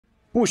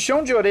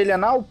Puxão de orelha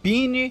na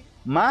Alpine,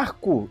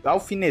 Marko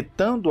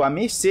alfinetando a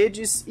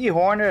Mercedes e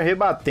Horner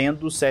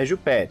rebatendo o Sérgio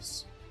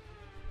Perez.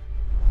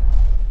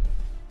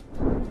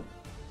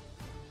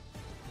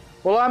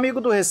 Olá,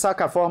 amigo do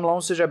Ressaca Fórmula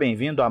 1, seja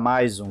bem-vindo a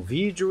mais um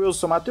vídeo. Eu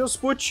sou Matheus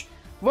Pucci.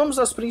 Vamos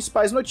às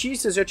principais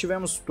notícias. Já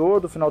tivemos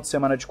todo o final de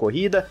semana de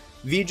corrida,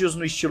 vídeos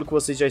no estilo que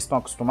vocês já estão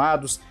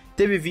acostumados.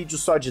 Teve vídeo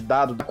só de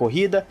dado da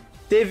corrida,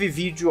 teve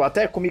vídeo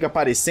até comigo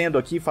aparecendo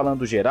aqui,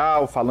 falando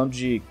geral, falando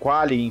de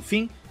quali,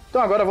 enfim.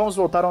 Então agora vamos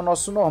voltar ao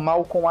nosso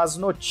normal com as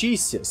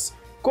notícias.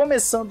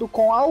 Começando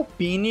com a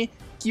Alpine,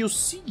 que o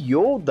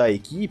CEO da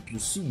equipe, o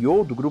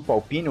CEO do grupo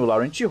Alpine, o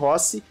Laurent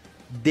Rossi,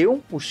 deu um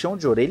puxão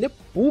de orelha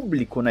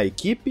público na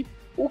equipe,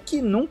 o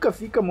que nunca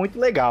fica muito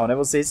legal, né?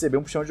 Você receber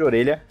um puxão de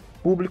orelha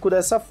público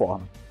dessa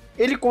forma.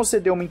 Ele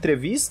concedeu uma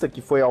entrevista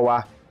que foi ao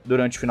ar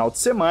durante o final de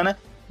semana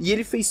e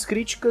ele fez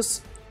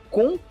críticas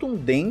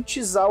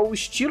contundentes ao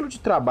estilo de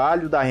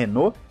trabalho da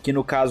Renault, que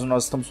no caso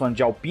nós estamos falando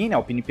de Alpine, a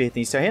Alpine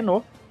pertence à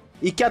Renault,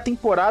 e que a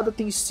temporada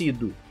tem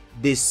sido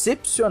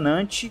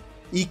decepcionante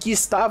e que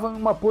estava em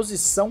uma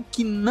posição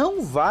que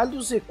não vale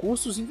os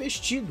recursos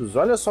investidos.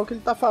 Olha só o que ele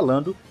está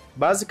falando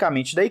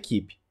basicamente da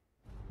equipe.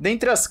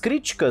 Dentre as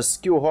críticas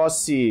que o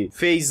Rossi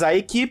fez à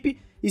equipe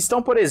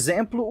estão, por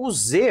exemplo,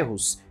 os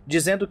erros,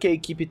 dizendo que a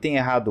equipe tem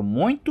errado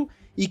muito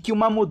e que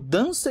uma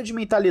mudança de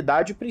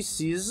mentalidade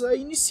precisa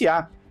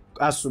iniciar,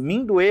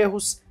 assumindo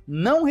erros,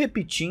 não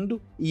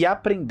repetindo e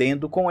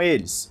aprendendo com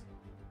eles.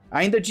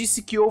 Ainda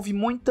disse que houve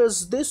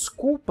muitas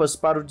desculpas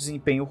para o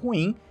desempenho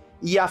ruim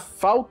e a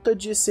falta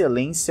de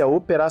excelência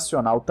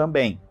operacional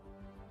também.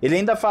 Ele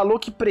ainda falou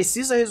que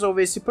precisa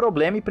resolver esse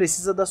problema e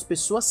precisa das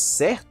pessoas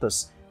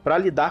certas para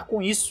lidar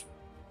com isso.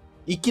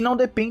 E que não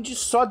depende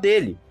só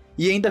dele.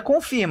 E ainda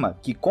confirma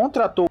que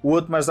contratou o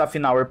Otmar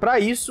Zafnauer para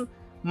isso,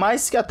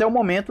 mas que até o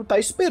momento está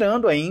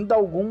esperando ainda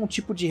algum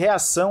tipo de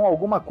reação,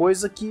 alguma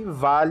coisa que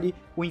vale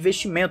o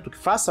investimento, que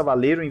faça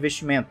valer o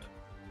investimento.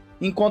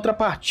 Em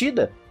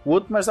contrapartida, o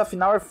Otmar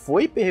Zafnauer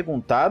foi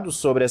perguntado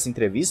sobre essa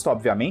entrevista,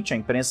 obviamente, a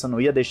imprensa não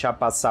ia deixar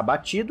passar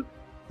batido,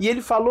 e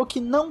ele falou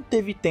que não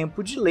teve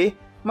tempo de ler,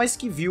 mas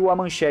que viu a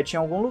manchete em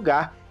algum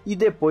lugar e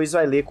depois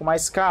vai ler com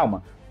mais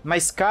calma.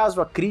 Mas caso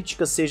a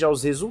crítica seja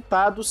aos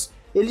resultados,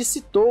 ele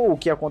citou o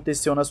que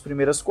aconteceu nas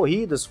primeiras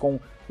corridas,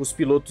 com os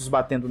pilotos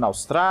batendo na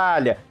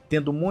Austrália,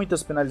 tendo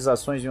muitas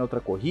penalizações em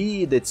outra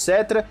corrida,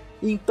 etc.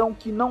 Então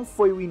que não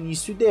foi o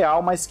início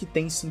ideal, mas que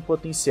tem sim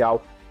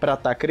potencial para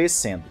estar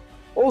crescendo.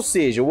 Ou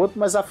seja, o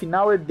Otmar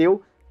Zafnauer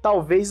deu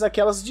talvez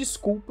aquelas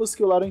desculpas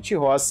que o Laurent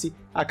Rossi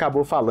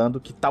acabou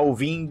falando que está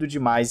ouvindo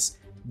demais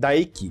da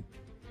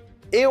equipe.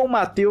 Eu,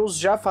 Matheus,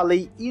 já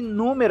falei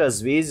inúmeras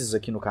vezes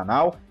aqui no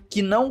canal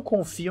que não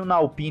confio na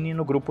Alpine e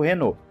no grupo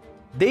Renault.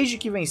 Desde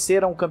que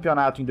venceram o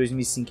campeonato em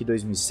 2005 e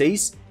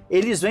 2006,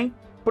 eles vêm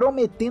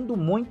prometendo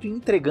muito e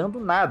entregando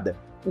nada.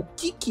 O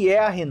que é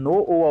a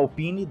Renault ou a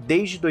Alpine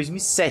desde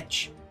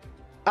 2007?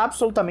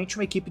 Absolutamente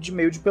uma equipe de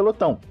meio de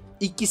pelotão.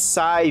 E que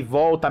sai,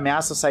 volta,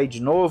 ameaça sair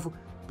de novo,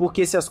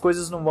 porque se as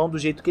coisas não vão do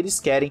jeito que eles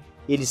querem,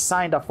 eles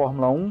saem da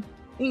Fórmula 1.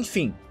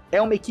 Enfim,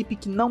 é uma equipe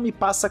que não me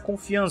passa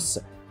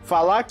confiança.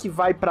 Falar que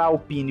vai para a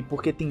Alpine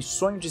porque tem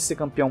sonho de ser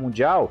campeão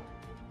mundial,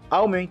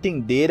 ao meu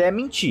entender, é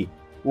mentir.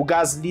 O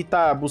Gasly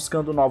tá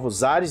buscando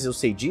novos ares, eu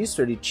sei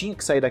disso, ele tinha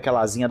que sair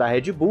daquela asinha da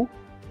Red Bull,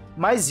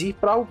 mas ir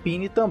para a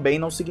Alpine também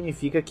não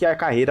significa que a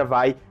carreira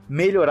vai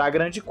melhorar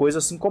grande coisa,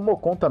 assim como o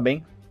Ocon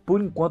também, por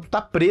enquanto,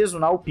 tá preso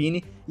na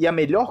Alpine, e a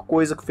melhor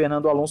coisa que o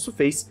Fernando Alonso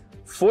fez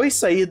foi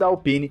sair da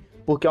Alpine,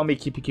 porque é uma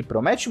equipe que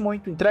promete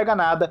muito, entrega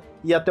nada,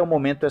 e até o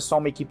momento é só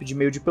uma equipe de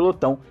meio de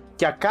pelotão,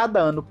 que a cada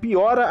ano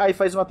piora, aí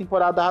faz uma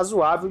temporada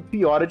razoável e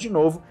piora de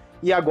novo,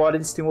 e agora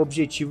eles têm o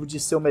objetivo de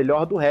ser o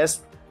melhor do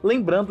resto,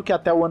 lembrando que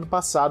até o ano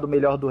passado o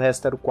melhor do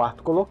resto era o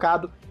 4º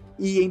colocado,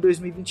 e em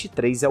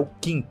 2023 é o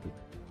 5º.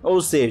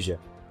 Ou seja,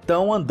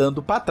 estão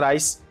andando para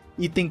trás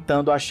e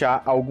tentando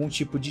achar algum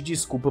tipo de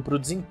desculpa para o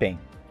desempenho.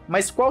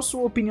 Mas qual a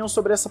sua opinião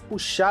sobre essa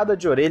puxada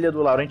de orelha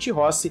do Laurent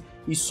Rossi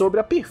e sobre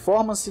a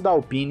performance da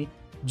Alpine?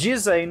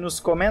 Diz aí nos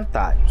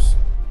comentários.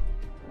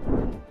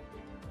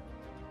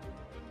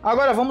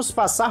 Agora vamos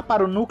passar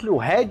para o núcleo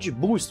Red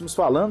Bull. Estamos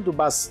falando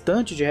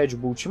bastante de Red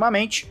Bull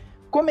ultimamente,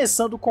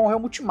 começando com o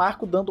Helmut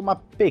Marko dando uma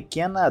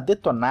pequena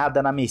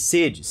detonada na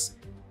Mercedes.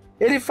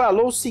 Ele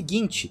falou o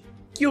seguinte,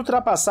 que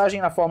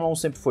ultrapassagem na Fórmula 1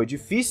 sempre foi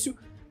difícil,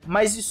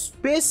 mas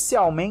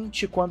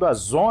especialmente quando as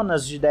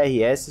zonas de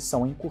DRS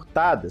são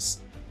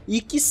encurtadas, e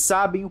que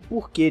sabem o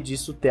porquê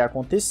disso ter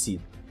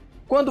acontecido.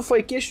 Quando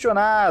foi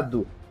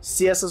questionado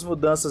se essas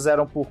mudanças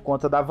eram por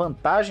conta da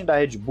vantagem da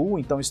Red Bull,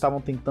 então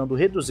estavam tentando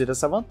reduzir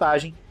essa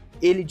vantagem,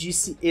 ele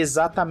disse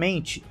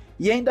exatamente,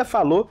 e ainda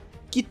falou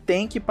que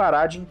tem que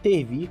parar de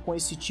intervir com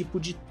esse tipo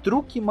de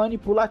truque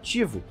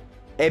manipulativo.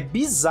 É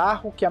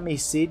bizarro que a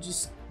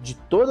Mercedes, de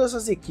todas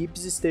as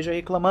equipes, esteja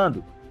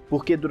reclamando,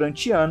 porque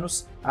durante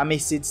anos a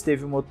Mercedes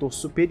teve um motor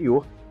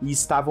superior e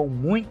estavam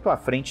muito à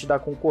frente da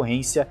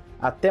concorrência,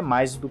 até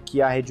mais do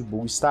que a Red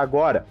Bull está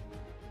agora.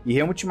 E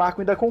Helmut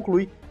Marko ainda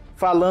conclui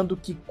falando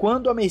que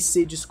quando a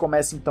Mercedes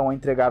começa então a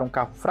entregar um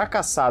carro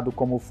fracassado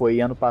como foi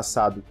ano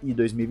passado e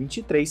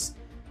 2023,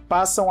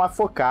 passam a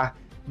focar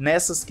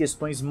nessas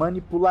questões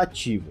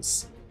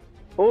manipulativas.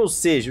 Ou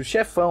seja, o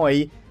chefão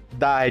aí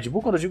da Red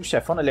Bull, quando eu digo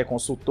chefão, ele é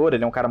consultor,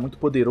 ele é um cara muito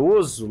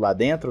poderoso lá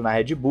dentro na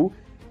Red Bull.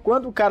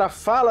 Quando o cara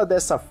fala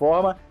dessa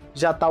forma,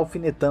 já tá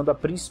alfinetando a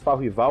principal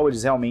rival.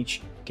 Eles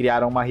realmente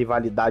criaram uma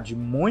rivalidade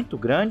muito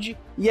grande.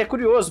 E é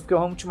curioso, porque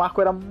o Helmut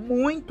Marko era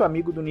muito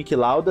amigo do Niki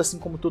Lauda, assim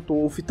como o Toto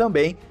Wolff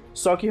também.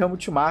 Só que o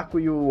Helmut Marko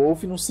e o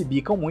Wolff não se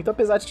bicam muito,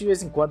 apesar de que de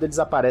vez em quando eles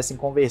aparecem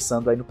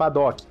conversando aí no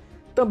paddock.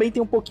 Também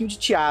tem um pouquinho de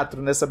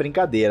teatro nessa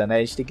brincadeira, né? A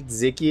gente tem que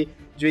dizer que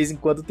de vez em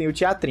quando tem o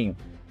teatrinho.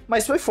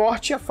 Mas foi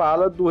forte a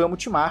fala do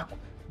Helmut Marko,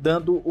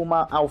 dando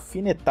uma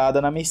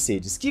alfinetada na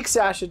Mercedes. O que você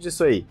acha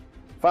disso aí?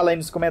 Fala aí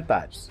nos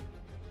comentários.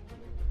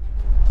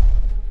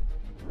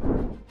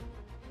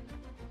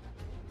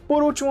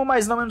 Por último,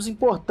 mas não menos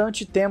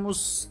importante,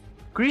 temos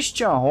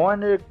Christian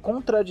Horner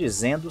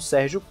contradizendo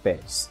Sergio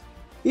Perez.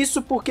 Isso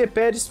porque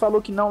Perez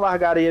falou que não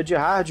largaria de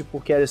hard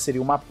porque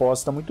seria uma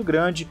aposta muito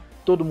grande,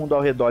 todo mundo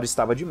ao redor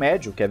estava de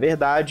médio, que é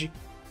verdade,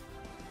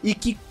 e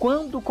que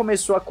quando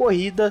começou a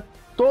corrida,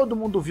 todo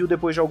mundo viu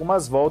depois de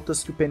algumas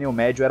voltas que o pneu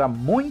médio era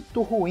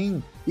muito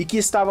ruim e que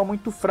estava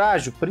muito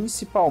frágil,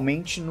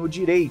 principalmente no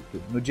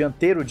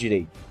dianteiro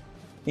direito.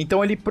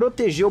 Então ele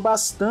protegeu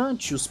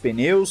bastante os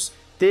pneus,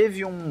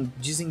 teve um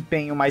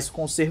desempenho mais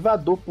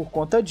conservador por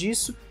conta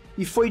disso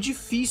e foi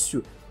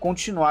difícil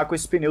continuar com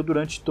esse pneu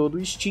durante todo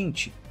o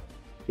stint.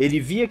 Ele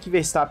via que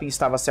Verstappen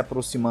estava se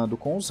aproximando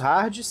com os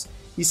hards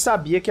e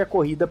sabia que a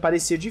corrida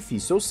parecia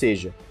difícil, ou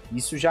seja,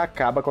 isso já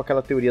acaba com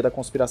aquela teoria da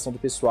conspiração do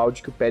pessoal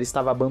de que o Perez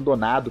estava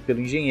abandonado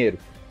pelo engenheiro.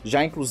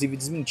 Já inclusive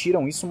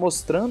desmentiram isso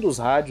mostrando os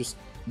rádios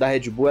da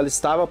Red Bull, ela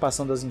estava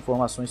passando as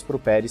informações para o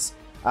Perez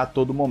a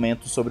todo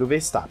momento sobre o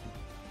Verstappen.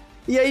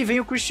 E aí vem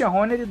o Christian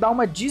Horner e dá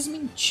uma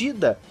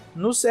desmentida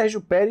no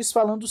Sérgio Perez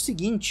falando o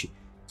seguinte,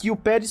 que o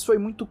Perez foi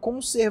muito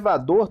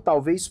conservador,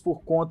 talvez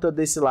por conta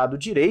desse lado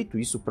direito,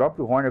 isso o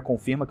próprio Horner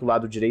confirma que o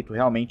lado direito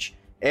realmente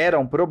era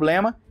um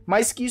problema,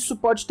 mas que isso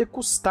pode ter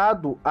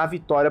custado a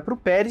vitória para o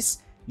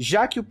Perez,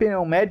 já que o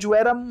pneu médio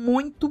era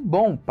muito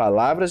bom,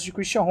 palavras de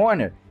Christian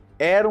Horner,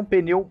 era um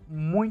pneu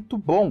muito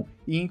bom,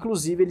 e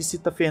inclusive ele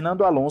cita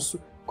Fernando Alonso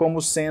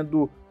como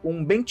sendo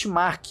um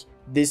benchmark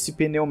desse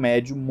pneu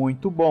médio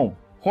muito bom.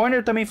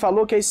 Horner também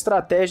falou que a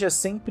estratégia é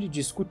sempre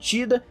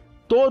discutida,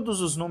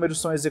 todos os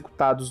números são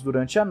executados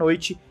durante a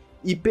noite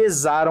e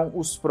pesaram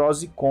os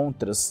prós e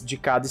contras de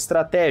cada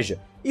estratégia.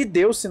 E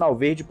deu sinal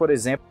verde, por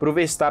exemplo, para o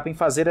Verstappen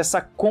fazer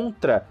essa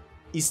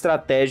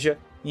contra-estratégia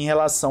em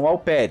relação ao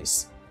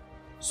Perez.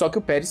 Só que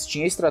o Perez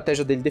tinha a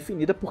estratégia dele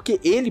definida porque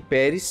ele,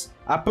 Perez,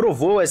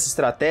 aprovou essa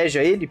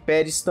estratégia, ele,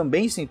 Perez,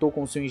 também sentou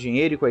com o seu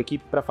engenheiro e com a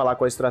equipe para falar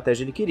qual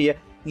estratégia ele queria,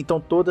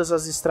 então todas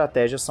as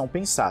estratégias são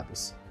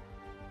pensadas.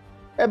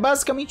 É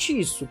basicamente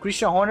isso, o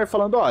Christian Horner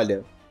falando,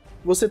 olha,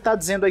 você tá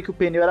dizendo aí que o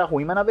pneu era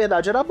ruim, mas na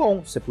verdade era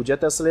bom, você podia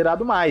ter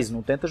acelerado mais,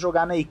 não tenta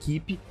jogar na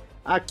equipe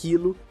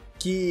aquilo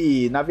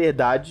que na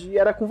verdade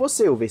era com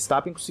você. O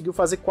Verstappen conseguiu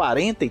fazer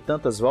 40 e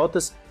tantas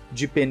voltas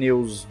de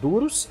pneus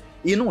duros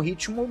e num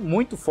ritmo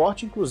muito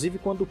forte, inclusive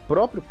quando o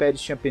próprio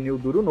Perez tinha pneu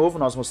duro novo,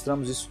 nós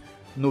mostramos isso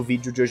no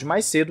vídeo de hoje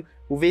mais cedo,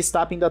 o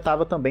Verstappen ainda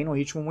estava também num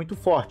ritmo muito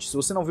forte. Se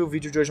você não viu o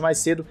vídeo de hoje mais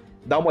cedo,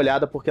 dá uma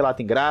olhada porque lá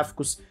tem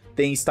gráficos,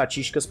 tem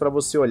estatísticas para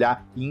você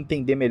olhar e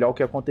entender melhor o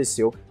que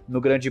aconteceu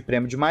no Grande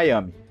Prêmio de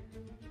Miami.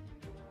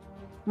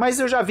 Mas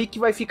eu já vi que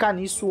vai ficar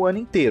nisso o ano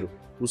inteiro.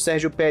 O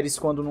Sérgio Perez,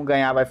 quando não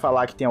ganhar, vai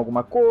falar que tem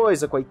alguma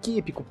coisa com a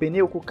equipe, com o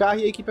pneu, com o carro,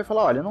 e a equipe vai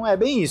falar, olha, não é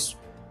bem isso.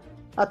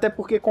 Até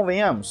porque,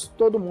 convenhamos,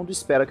 todo mundo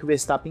espera que o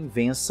Verstappen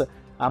vença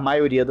a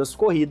maioria das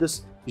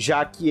corridas,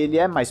 já que ele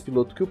é mais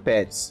piloto que o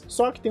Perez.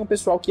 Só que tem um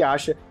pessoal que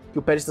acha que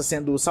o Perez está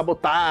sendo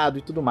sabotado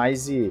e tudo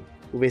mais, e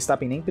o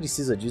Verstappen nem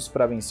precisa disso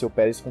para vencer o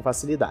Perez com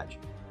facilidade.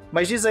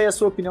 Mas diz aí a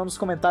sua opinião nos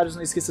comentários,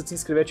 não esqueça de se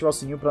inscrever e ativar o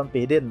sininho para não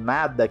perder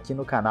nada aqui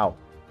no canal.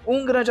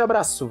 Um grande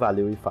abraço,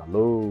 valeu e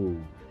falou!